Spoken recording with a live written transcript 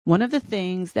One of the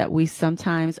things that we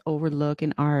sometimes overlook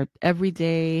in our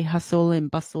everyday hustle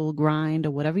and bustle grind,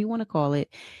 or whatever you want to call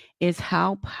it, is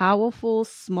how powerful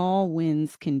small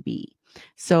wins can be.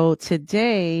 So,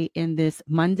 today in this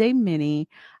Monday mini,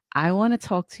 I want to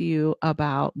talk to you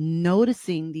about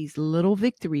noticing these little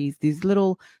victories, these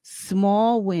little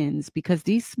small wins, because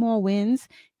these small wins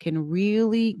can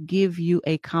really give you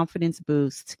a confidence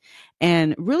boost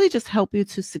and really just help you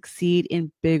to succeed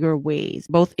in bigger ways,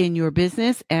 both in your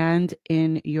business and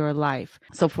in your life.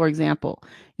 So, for example,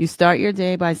 you start your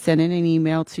day by sending an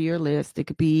email to your list. It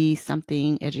could be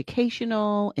something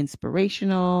educational,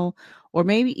 inspirational, or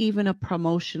maybe even a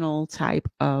promotional type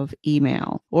of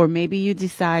email. Or maybe you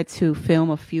decide to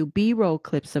film a few B-roll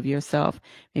clips of yourself,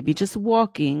 maybe just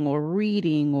walking or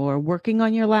reading or working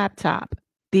on your laptop.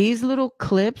 These little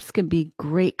clips can be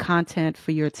great content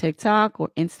for your TikTok or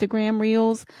Instagram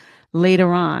reels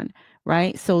later on,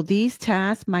 right? So these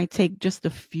tasks might take just a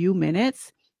few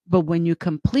minutes, but when you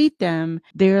complete them,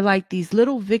 they're like these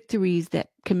little victories that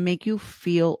can make you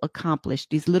feel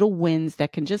accomplished, these little wins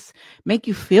that can just make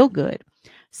you feel good.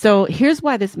 So here's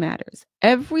why this matters.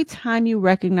 Every time you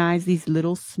recognize these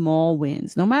little small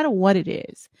wins, no matter what it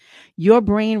is, your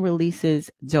brain releases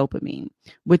dopamine,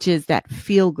 which is that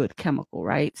feel good chemical,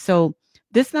 right? So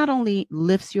this not only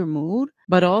lifts your mood,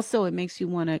 but also it makes you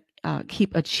want to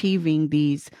keep achieving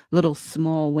these little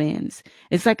small wins.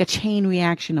 It's like a chain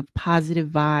reaction of positive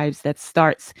vibes that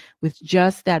starts with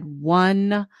just that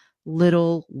one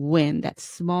little win, that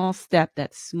small step,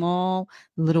 that small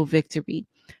little victory.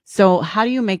 So, how do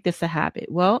you make this a habit?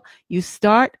 Well, you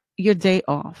start your day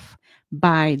off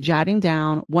by jotting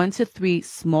down 1 to 3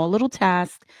 small little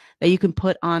tasks that you can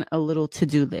put on a little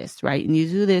to-do list, right? And you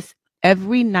do this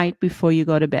every night before you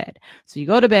go to bed. So you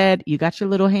go to bed, you got your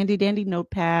little handy dandy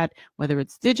notepad, whether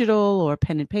it's digital or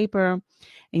pen and paper,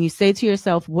 and you say to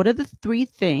yourself, what are the 3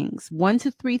 things, 1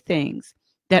 to 3 things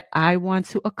that I want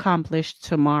to accomplish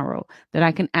tomorrow that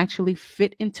I can actually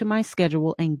fit into my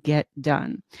schedule and get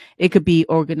done? It could be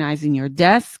organizing your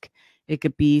desk. It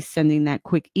could be sending that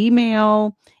quick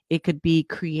email. It could be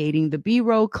creating the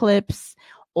B-roll clips,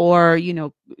 or,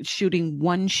 shooting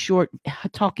one short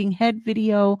talking head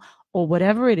video, or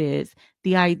whatever it is.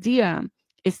 The idea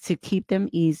is to keep them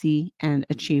easy and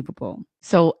achievable.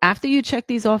 So after you check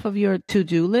these off of your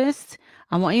to-do list,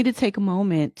 I want you to take a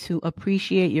moment to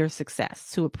appreciate your success,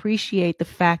 to appreciate the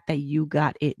fact that you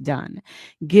got it done.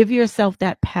 Give yourself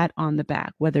that pat on the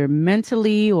back, whether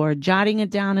mentally or jotting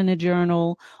it down in a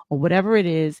journal or whatever it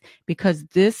is, because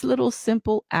this little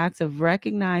simple act of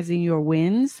recognizing your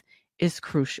wins is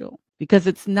crucial, because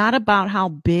it's not about how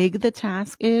big the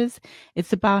task is.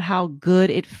 It's about how good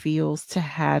it feels to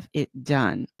have it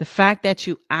done. The fact that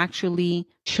you actually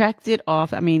checked it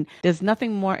off. I mean, there's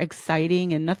nothing more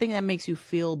exciting and nothing that makes you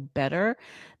feel better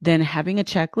than having a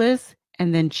checklist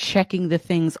and then checking the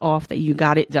things off that you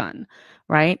got it done,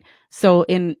 right? So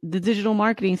in the digital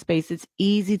marketing space, it's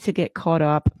easy to get caught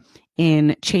up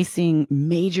in chasing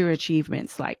major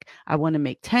achievements, like I want to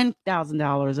make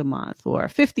 $10,000 a month or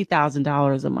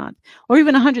 $50,000 a month or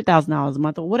even $100,000 a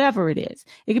month or whatever it is.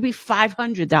 It could be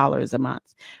 $500 a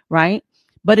month, right?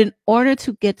 But in order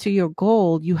to get to your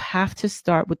goal, you have to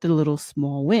start with the little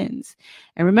small wins.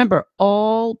 And remember,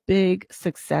 all big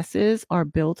successes are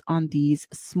built on these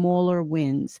smaller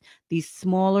wins, these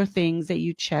smaller things that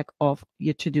you check off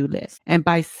your to-do list. And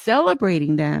by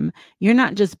celebrating them, you're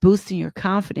not just boosting your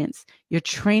confidence, you're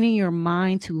training your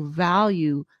mind to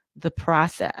value the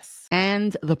process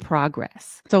and the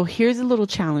progress. So here's a little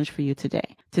challenge for you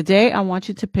today. Today, I want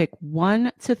you to pick 1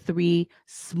 to 3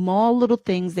 small little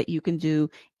things that you can do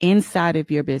inside of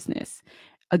your business.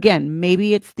 Again,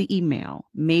 maybe it's the email,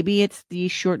 maybe it's the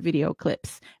short video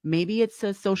clips, maybe it's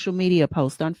a social media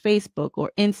post on Facebook or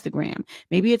Instagram,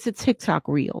 maybe it's a TikTok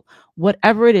reel,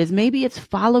 whatever it is, maybe it's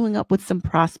following up with some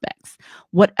prospects.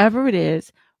 Whatever it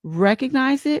is,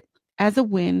 recognize it as a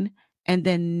win and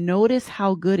then notice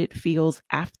how good it feels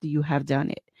after you have done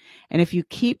it. And if you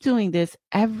keep doing this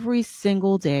every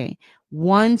single day,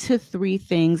 1 to 3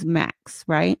 things max,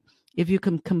 right? If you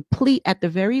can complete at the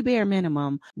very bare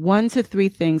minimum 1 to 3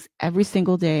 things every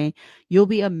single day, you'll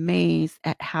be amazed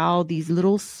at how these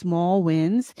little small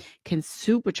wins can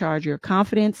supercharge your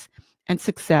confidence and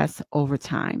success over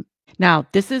time. Now,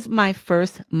 this is my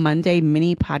first Monday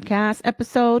mini podcast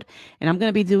episode, and I'm going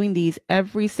to be doing these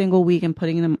every single week and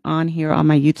putting them on here on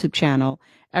my YouTube channel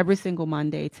every single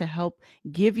Monday to help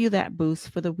give you that boost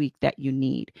for the week that you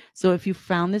need. So if you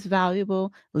found this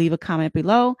valuable, leave a comment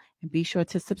below and be sure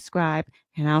to subscribe,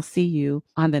 and I'll see you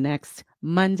on the next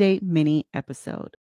Monday mini episode.